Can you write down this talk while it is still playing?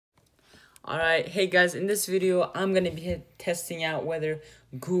Alright, hey guys, in this video, I'm gonna be testing out whether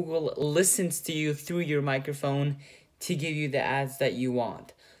Google listens to you through your microphone to give you the ads that you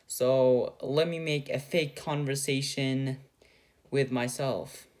want. So, let me make a fake conversation with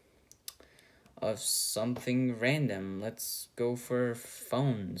myself of something random. Let's go for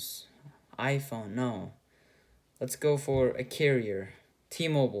phones. iPhone, no. Let's go for a carrier.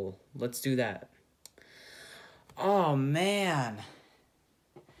 T-Mobile, let's do that. Oh man.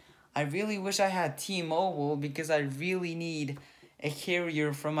 I really wish I had T-Mobile because I really need a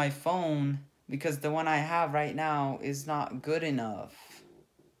carrier for my phone because the one I have right now is not good enough.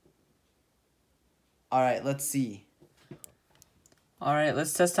 Alright, let's see. Alright,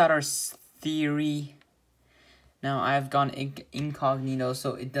 let's test out our theory. Now, I've gone incognito,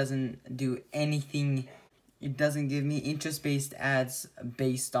 so it doesn't do anything. It doesn't give me interest-based ads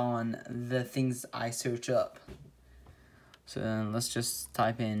based on the things I search up. So then let's just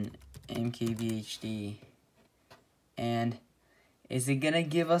type in MKBHD. And is it gonna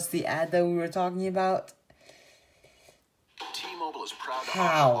give us the ad that we were talking about? T-Mobile is proud to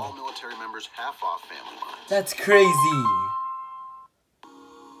How? offer all military members half off family lines. That's crazy.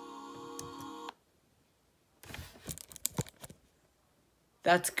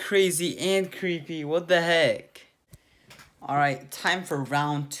 That's crazy and creepy. What the heck? Alright, time for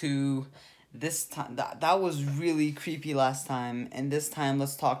round 2. This time, that was really creepy last time. And this time,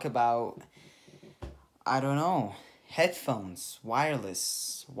 let's talk about, I don't know, headphones.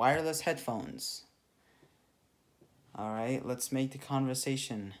 Wireless headphones. Alright, let's make the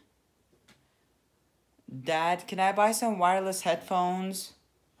conversation. Dad, can I buy some wireless headphones?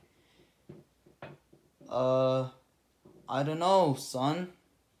 I don't know, son.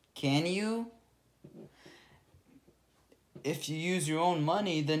 Can you? If you use your own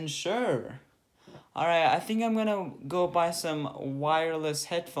money, then sure. Alright, I think I'm gonna go buy some wireless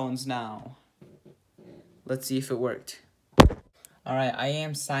headphones now. Let's see if it worked. Alright, I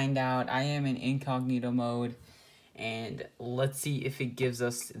am signed out. I am in incognito mode. And let's see if it gives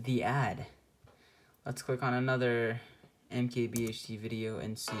us the ad. Let's click on another MKBHD video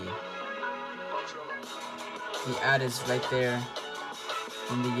and see. The ad is right there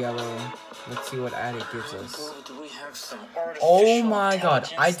in the yellow. Let's see what ad it gives us. Oh my god,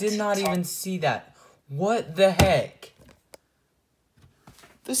 I did not even see that. What the heck?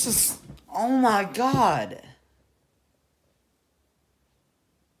 This is... oh my god.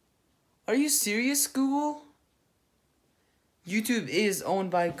 Are you serious, Google? YouTube is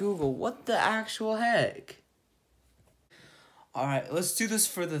owned by Google. What the actual heck? Alright, let's do this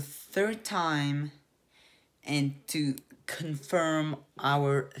for the 3rd time and to confirm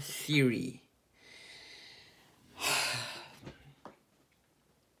our theory.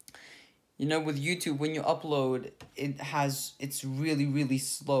 You know, with YouTube, when you upload, it's really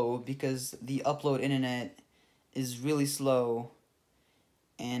slow because the upload internet is really slow.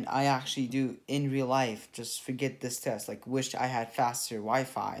 And I actually do, in real life, just forget this test. Like, wish I had faster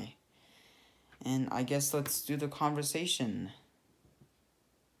Wi-Fi. And I guess let's do the conversation.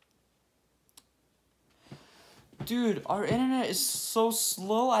 Dude, our internet is so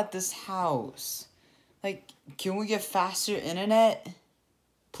slow at this house. Like, can we get faster internet?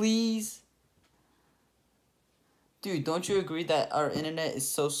 Please? Dude, don't you agree that our internet is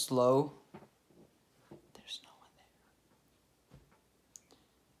so slow? There's no one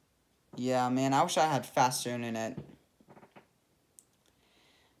there. Yeah, man, I wish I had faster internet.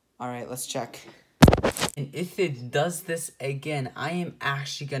 Alright, let's check. And if it does this again, I am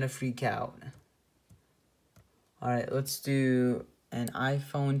actually gonna freak out. Alright, let's do an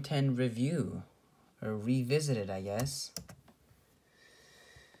iPhone 10 review. Or revisit it, I guess.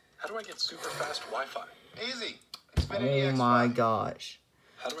 How do I get super fast Wi-Fi? Easy. Oh my gosh.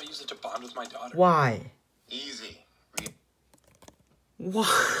 How do I use it to bond with my daughter? Why? Easy.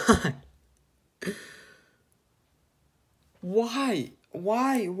 Why?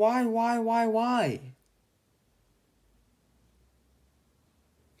 Why? Why?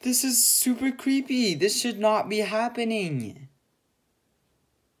 This is super creepy. This should not be happening.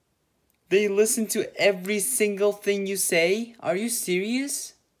 They listen to every single thing you say? Are you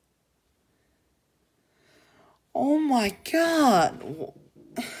serious? Oh my god.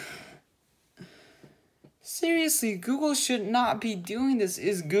 Seriously, Google should not be doing this.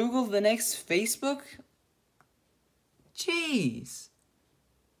 Is Google the next Facebook? Jeez.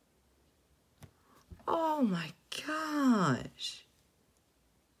 Oh my gosh.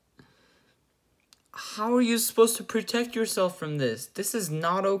 How are you supposed to protect yourself from this? This is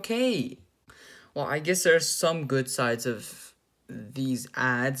not okay. Well, I guess there's some good sides of these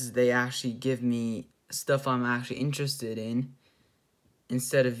ads. They actually give me stuff I'm actually interested in.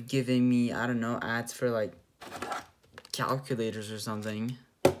 instead of giving me, I don't know, ads for like calculators or something.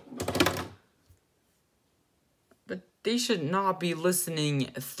 But they should not be listening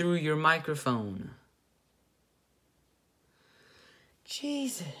through your microphone.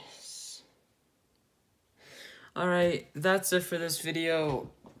 Jesus. Alright, that's it for this video.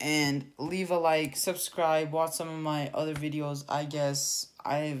 And leave a like, subscribe, watch some of my other videos. I guess,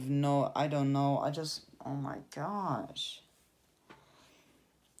 I don't know. Oh my gosh.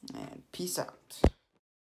 And peace out.